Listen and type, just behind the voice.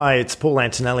Hi, it's Paul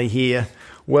Antonelli here.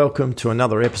 Welcome to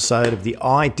another episode of the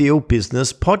Ideal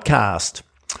Business Podcast,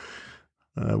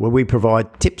 where we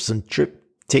provide tips and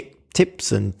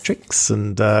tricks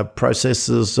and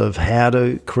processes of how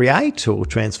to create or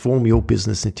transform your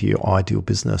business into your ideal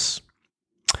business.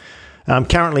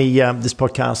 Currently, this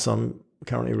podcast I'm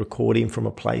currently recording from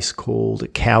a place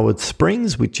called Coward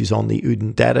Springs, which is on the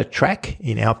Oodnadatta track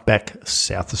in outback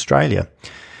South Australia,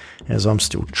 as I'm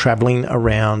still travelling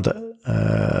around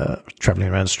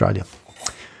Australia.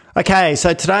 Okay,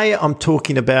 so today I'm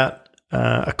talking about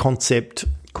a concept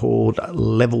called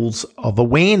levels of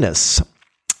awareness,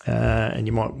 and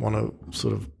you might want to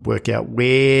sort of work out,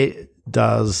 where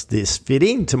does this fit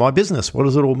into my business? What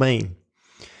does it all mean?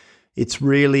 It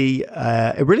really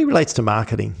relates to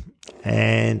marketing,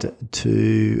 and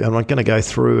I'm going to go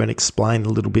through and explain a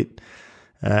little bit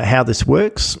how this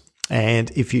works,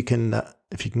 and if you can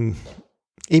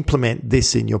implement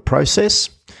this in your process,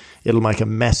 it'll make a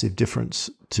massive difference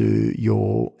to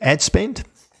your ad spend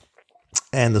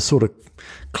and the sort of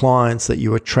clients that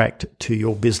you attract to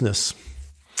your business.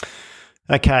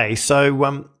 Okay, so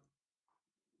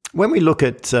when we look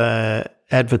at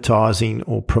advertising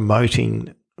or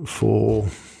promoting for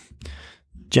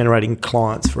generating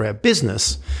clients for our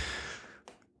business,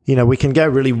 we can go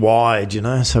really wide,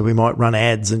 so we might run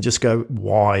ads and just go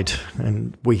wide,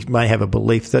 and we may have a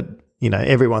belief that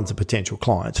everyone's a potential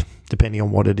client, depending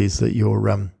on what it is that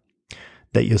you're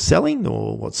selling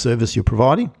or what service you're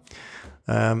providing.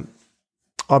 I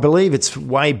believe it's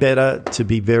way better to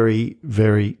be very,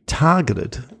 very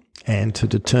targeted and to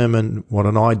determine what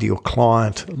an ideal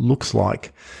client looks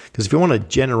like. Because if you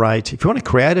want to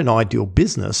create an ideal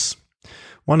business,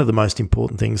 one of the most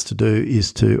important things to do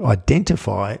is to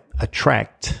identify,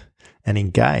 attract, and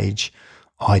engage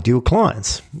ideal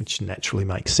clients, which naturally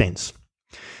makes sense.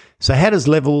 So how does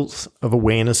levels of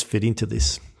awareness fit into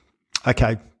this?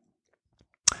 Okay.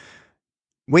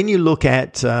 When you look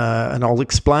at, and I'll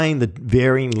explain the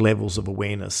varying levels of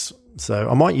awareness. So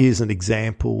I might use an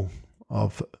example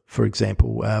of, for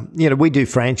example, we do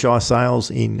franchise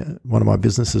sales in one of my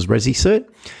businesses, ResiCert,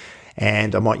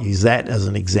 and I might use that as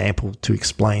an example to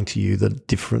explain to you the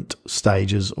different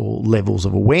stages or levels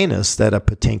of awareness that a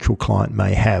potential client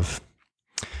may have.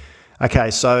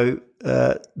 Okay, so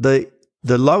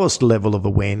the lowest level of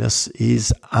awareness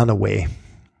is unaware,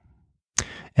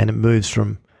 and it moves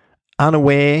from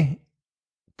unaware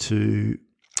to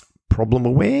problem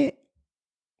aware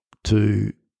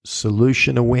to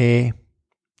solution aware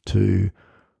to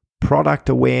product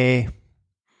aware,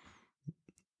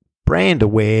 brand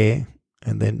aware,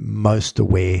 and then most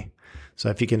aware. So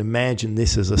if you can imagine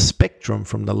this as a spectrum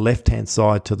from the left-hand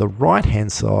side to the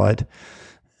right-hand side,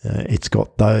 it's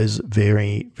got those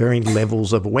varying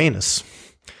levels of awareness.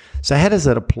 So how does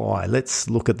that apply? Let's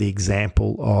look at the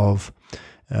example of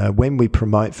when we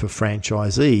promote for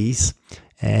franchisees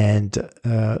and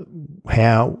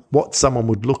what someone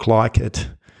would look like at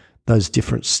those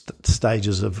different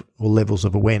stages of or levels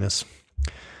of awareness.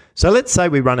 So let's say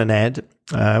we run an ad,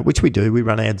 which we do. We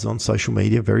run ads on social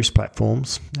media, various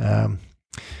platforms.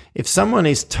 If someone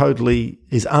is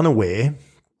unaware,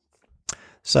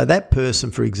 so that person,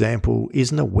 for example,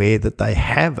 isn't aware that they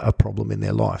have a problem in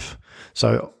their life.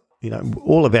 So,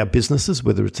 all of our businesses,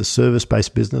 whether it's a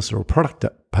service-based business or a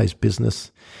product-based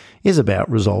business, is about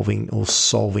resolving or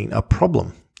solving a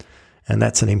problem. And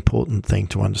that's an important thing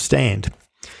to understand.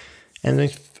 And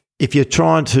if you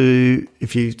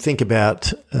think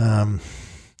about,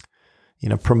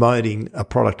 promoting a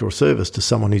product or service to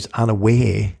someone who's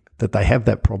unaware that they have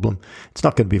that problem, it's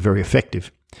not going to be very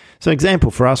effective. So an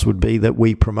example for us would be that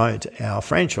we promote our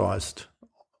franchised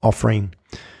offering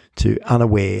to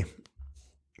unaware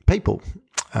people.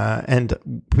 And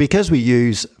because we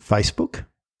use Facebook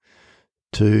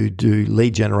to do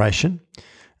lead generation,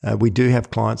 we do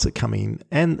have clients that come in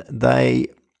and they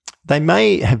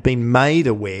may have been made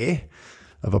aware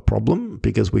of a problem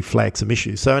because we flag some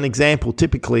issues. So an example,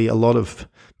 typically a lot of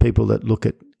people that look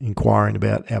at inquiring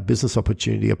about our business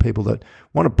opportunity are people that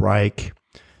want a break,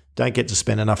 don't get to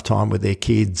spend enough time with their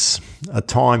kids, are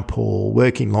time poor,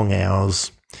 working long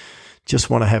hours, just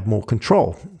want to have more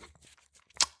control.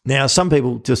 Now, some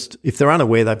people just, if they're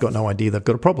unaware, they've got no idea they've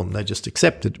got a problem. They just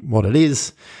accept it, what it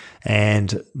is,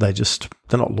 and they're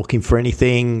not looking for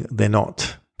anything. They're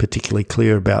not particularly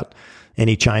clear about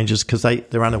any changes because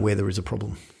they're unaware there is a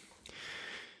problem.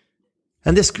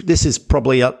 And this is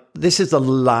probably this is the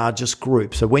largest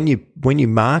group. So when you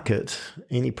market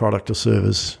any product or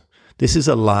service, this is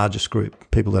the largest group,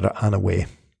 people that are unaware.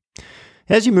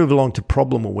 As you move along to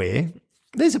problem aware,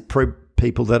 these are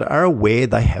people that are aware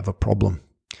they have a problem.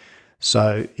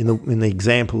 So in the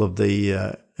example of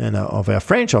the and of our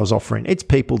franchise offering, it's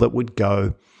people that would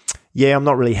go, yeah, I'm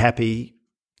not really happy.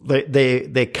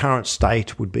 Their current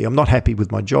state would be, I'm not happy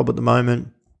with my job at the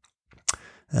moment.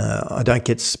 I don't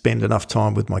get to spend enough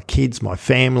time with my kids, my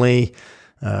family.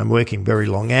 I'm working very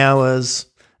long hours.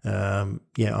 I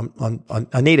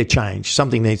need a change.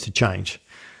 Something needs to change.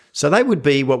 So they would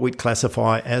be what we'd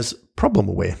classify as problem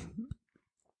aware.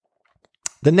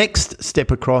 The next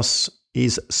step across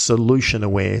is solution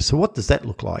aware. So what does that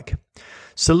look like?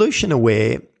 Solution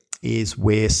aware is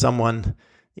where someone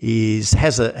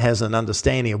has an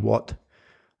understanding of what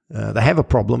they have a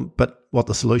problem, but what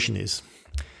the solution is.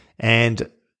 And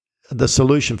the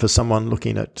solution for someone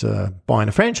looking at buying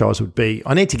a franchise would be,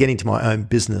 I need to get into my own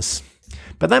business.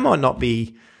 But they might not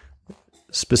be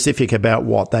specific about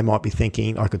what. They might be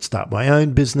thinking, I could start my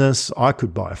own business, I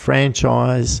could buy a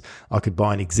franchise, I could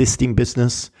buy an existing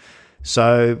business.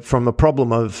 So from the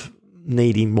problem of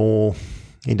needing more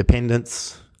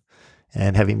independence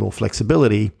and having more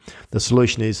flexibility, the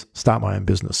solution is start my own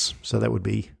business. So that would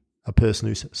be a person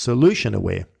who's solution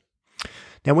aware.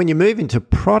 Now, when you move into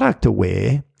product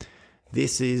aware,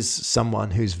 this is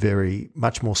someone who's very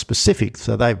much more specific.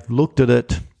 So they've looked at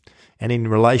it, and in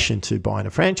relation to buying a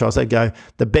franchise, they go,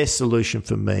 the best solution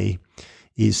for me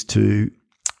is to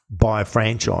buy a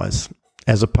franchise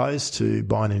as opposed to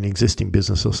buying an existing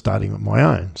business or starting with my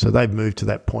own. So they've moved to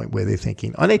that point where they're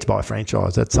thinking, I need to buy a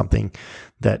franchise. That's something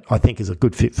that I think is a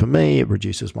good fit for me. It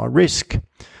reduces my risk.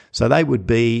 So they would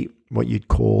be what you'd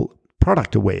call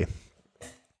product aware.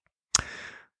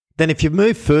 Then if you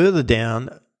move further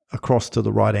down across to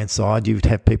the right-hand side, you'd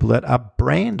have people that are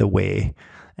brand aware.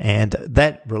 And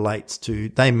that relates to,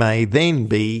 they may then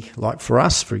be, like for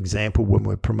us, for example, when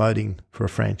we're promoting for a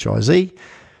franchisee,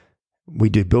 we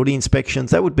do building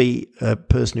inspections. That would be a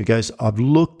person who goes, I've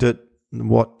looked at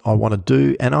what I want to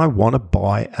do and I want to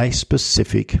buy a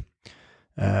specific,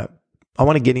 I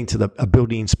want to get into a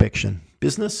building inspection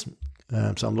business.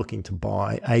 So I'm looking to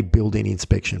buy a building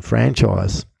inspection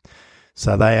franchise.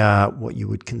 So they are what you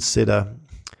would consider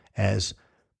as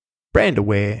brand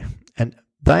aware, and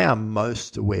they are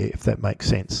most aware, if that makes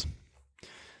sense.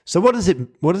 So what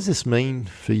does this mean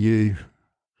for you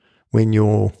when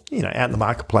you're out in the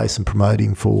marketplace and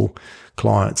promoting for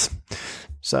clients?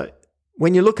 So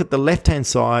when you look at the left-hand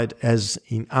side as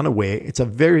in unaware, it's a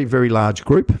very, very large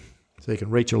group, so you can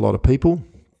reach a lot of people,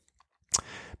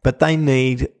 but they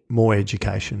need more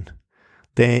education.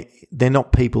 They're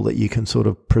not people that you can sort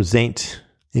of present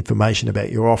information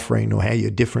about your offering or how you're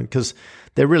different, because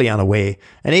they're really unaware.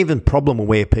 And even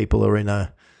problem-aware people are in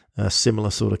a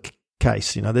similar sort of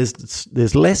case.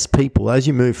 There's less people as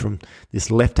you move from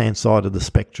this left-hand side of the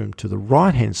spectrum to the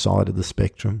right-hand side of the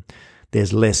spectrum.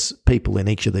 There's less people in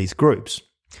each of these groups.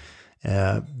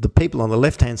 The people on the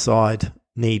left-hand side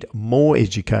need more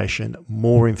education,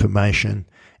 more information,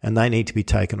 and they need to be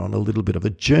taken on a little bit of a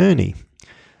journey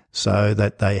so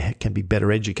that they can be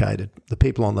better educated. The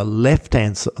people on the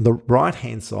the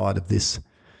right-hand side of this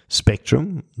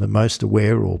spectrum, the most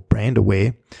aware or brand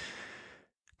aware,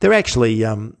 they're actually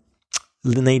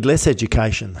need less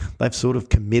education. They've sort of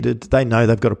committed. They know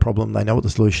they've got a problem. They know what the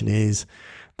solution is.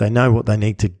 They know what they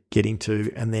need to get into,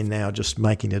 and they're now just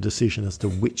making a decision as to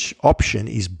which option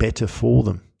is better for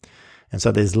them. And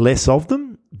so there's less of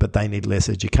them, but they need less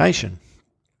education.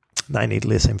 They need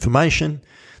less information.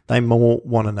 They more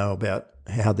want to know about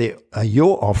how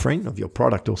your offering of your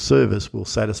product or service will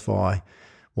satisfy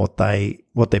what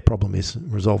their problem is,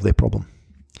 and resolve their problem.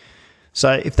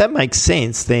 So if that makes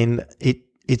sense, then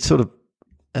it sort of,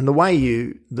 and the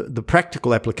way the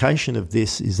practical application of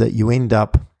this is that you end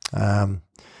up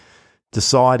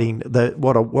deciding that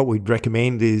what we'd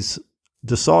recommend is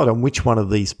decide on which one of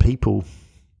these people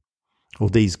or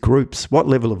these groups, what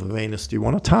level of awareness do you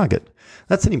want to target?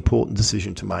 That's an important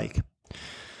decision to make.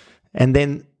 And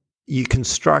then you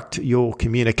construct your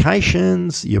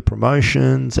communications, your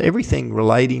promotions, everything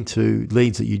relating to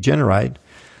leads that you generate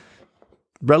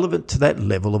relevant to that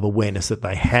level of awareness that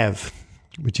they have,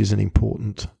 which is an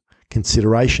important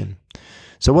consideration.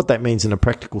 So what that means in a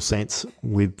practical sense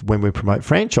when we promote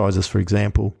franchises, for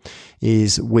example,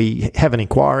 is we have an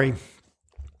inquiry.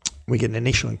 We get an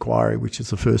initial inquiry, which is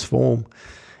the first form,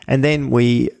 and then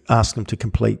we ask them to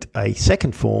complete a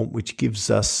second form, which gives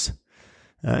us,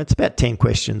 it's about 10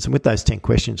 questions. And with those 10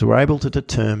 questions, we're able to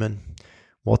determine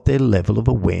what their level of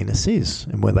awareness is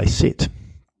and where they sit.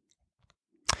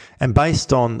 And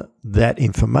based on that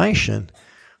information,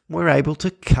 we're able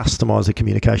to customize the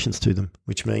communications to them,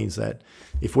 which means that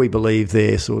if we believe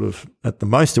they're sort of at the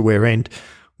most aware end,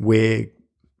 we're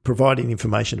providing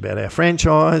information about our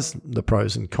franchise, the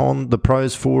pros and cons, the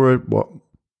pros for it,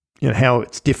 how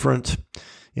it's different,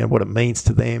 what it means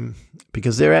to them,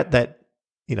 because they're at that,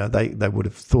 they would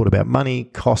have thought about money,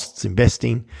 costs,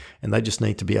 investing, and they just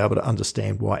need to be able to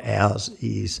understand why ours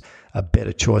is a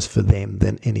better choice for them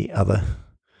than any other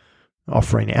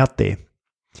offering out there.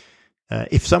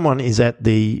 If someone is at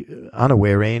the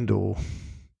unaware end or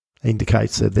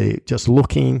indicates that they're just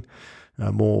looking,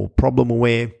 more problem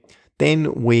aware,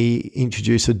 then we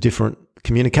introduce a different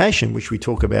communication, which we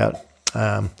talk about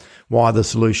why the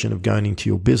solution of going into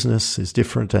your business is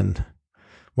different and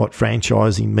what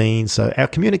franchising means. So our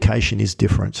communication is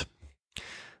different.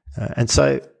 And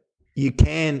so you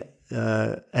can,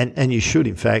 and you should,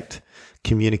 in fact,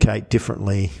 communicate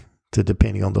differently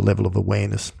depending on the level of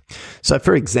awareness. So,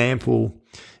 for example,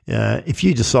 if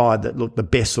you decide that, look, the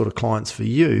best sort of clients for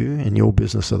you and your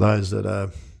business are those that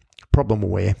are problem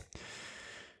aware,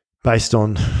 based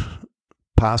on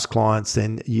past clients,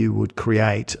 then you would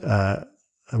create a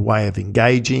way of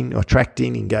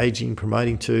attracting, engaging,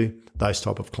 promoting to those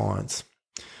type of clients.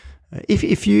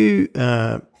 If you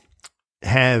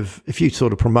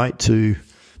sort of promote to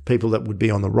people that would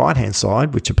be on the right-hand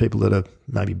side, which are people that are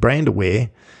maybe brand aware,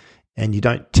 and you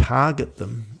don't target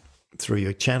them through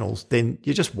your channels, then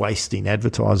you're just wasting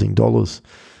advertising dollars,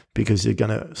 because you're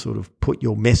going to sort of put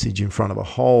your message in front of a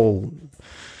whole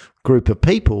group of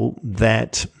people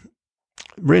that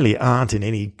really aren't in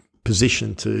any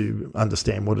position to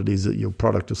understand what it is that your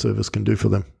product or service can do for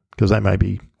them, because they may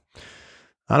be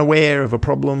unaware of a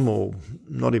problem or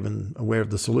not even aware of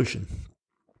the solution.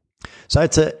 So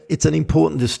it's an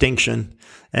important distinction.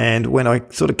 And when I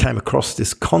sort of came across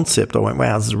this concept, I went,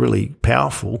 wow, this is really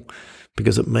powerful,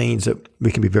 because it means that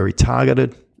we can be very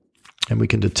targeted and we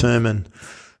can determine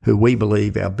who we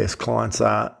believe our best clients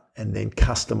are, and then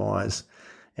customize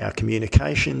our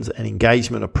communications and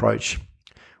engagement approach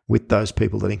with those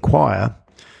people that inquire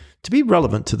to be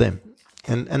relevant to them.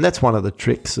 And that's one of the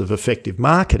tricks of effective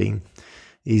marketing,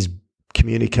 is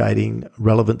communicating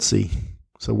relevancy.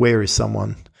 So where is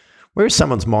someone's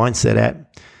mindset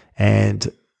at,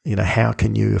 and how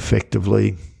can you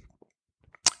effectively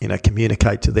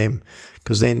communicate to them,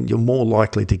 because then you're more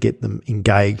likely to get them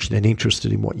engaged and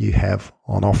interested in what you have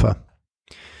on offer.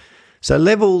 So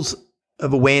levels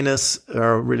of awareness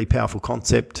are a really powerful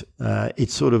concept.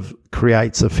 It sort of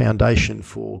creates a foundation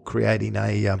for creating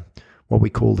what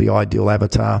we call the ideal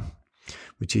avatar,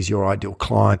 which is your ideal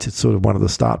client. It's sort of one of the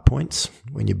start points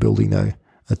when you're building a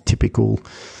typical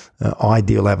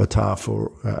ideal avatar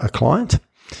for a client.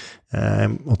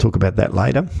 I'll talk about that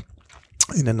later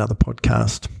in another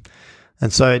podcast.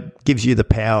 And so it gives you the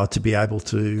power to be able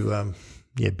to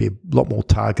be a lot more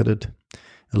targeted,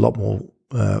 a lot more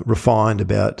refined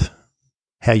about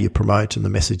how you promote and the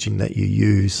messaging that you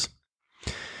use.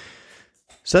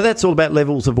 So that's all about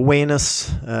levels of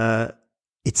awareness.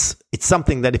 It's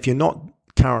something that if you're not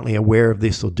currently aware of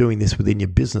this or doing this within your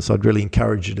business, I'd really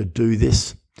encourage you to do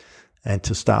this and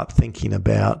to start thinking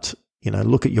about,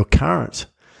 look at your current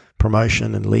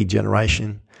promotion and lead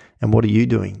generation, and what are you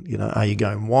doing? Are you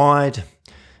going wide?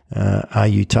 Are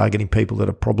you targeting people that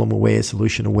are problem aware,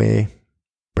 solution aware,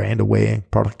 brand aware,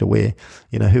 product aware?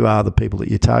 Who are the people that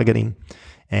you're targeting?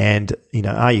 And,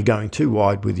 are you going too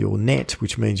wide with your net,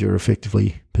 which means you're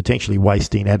effectively potentially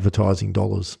wasting advertising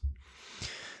dollars?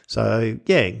 So,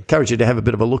 encourage you to have a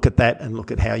bit of a look at that and look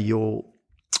at how you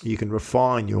can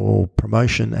refine your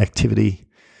promotion activity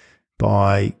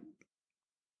by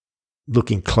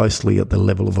looking closely at the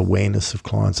level of awareness of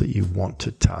clients that you want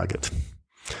to target.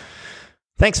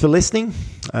 Thanks for listening.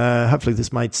 Hopefully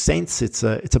this made sense. It's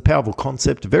a powerful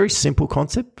concept, a very simple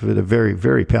concept, but a very,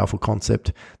 very powerful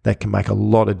concept that can make a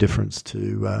lot of difference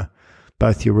to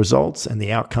both your results and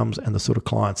the outcomes and the sort of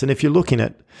clients. And if you're looking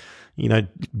at,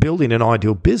 building an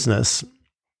ideal business,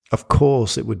 of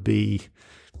course it would be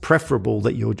preferable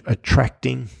that you're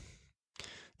attracting,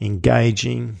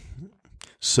 engaging,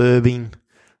 serving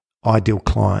ideal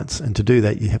clients. And to do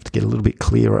that, you have to get a little bit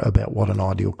clearer about what an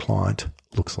ideal client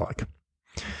looks like.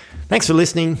 Thanks for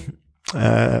listening.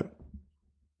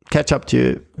 Catch up to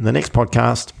you in the next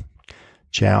podcast.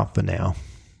 Ciao for now.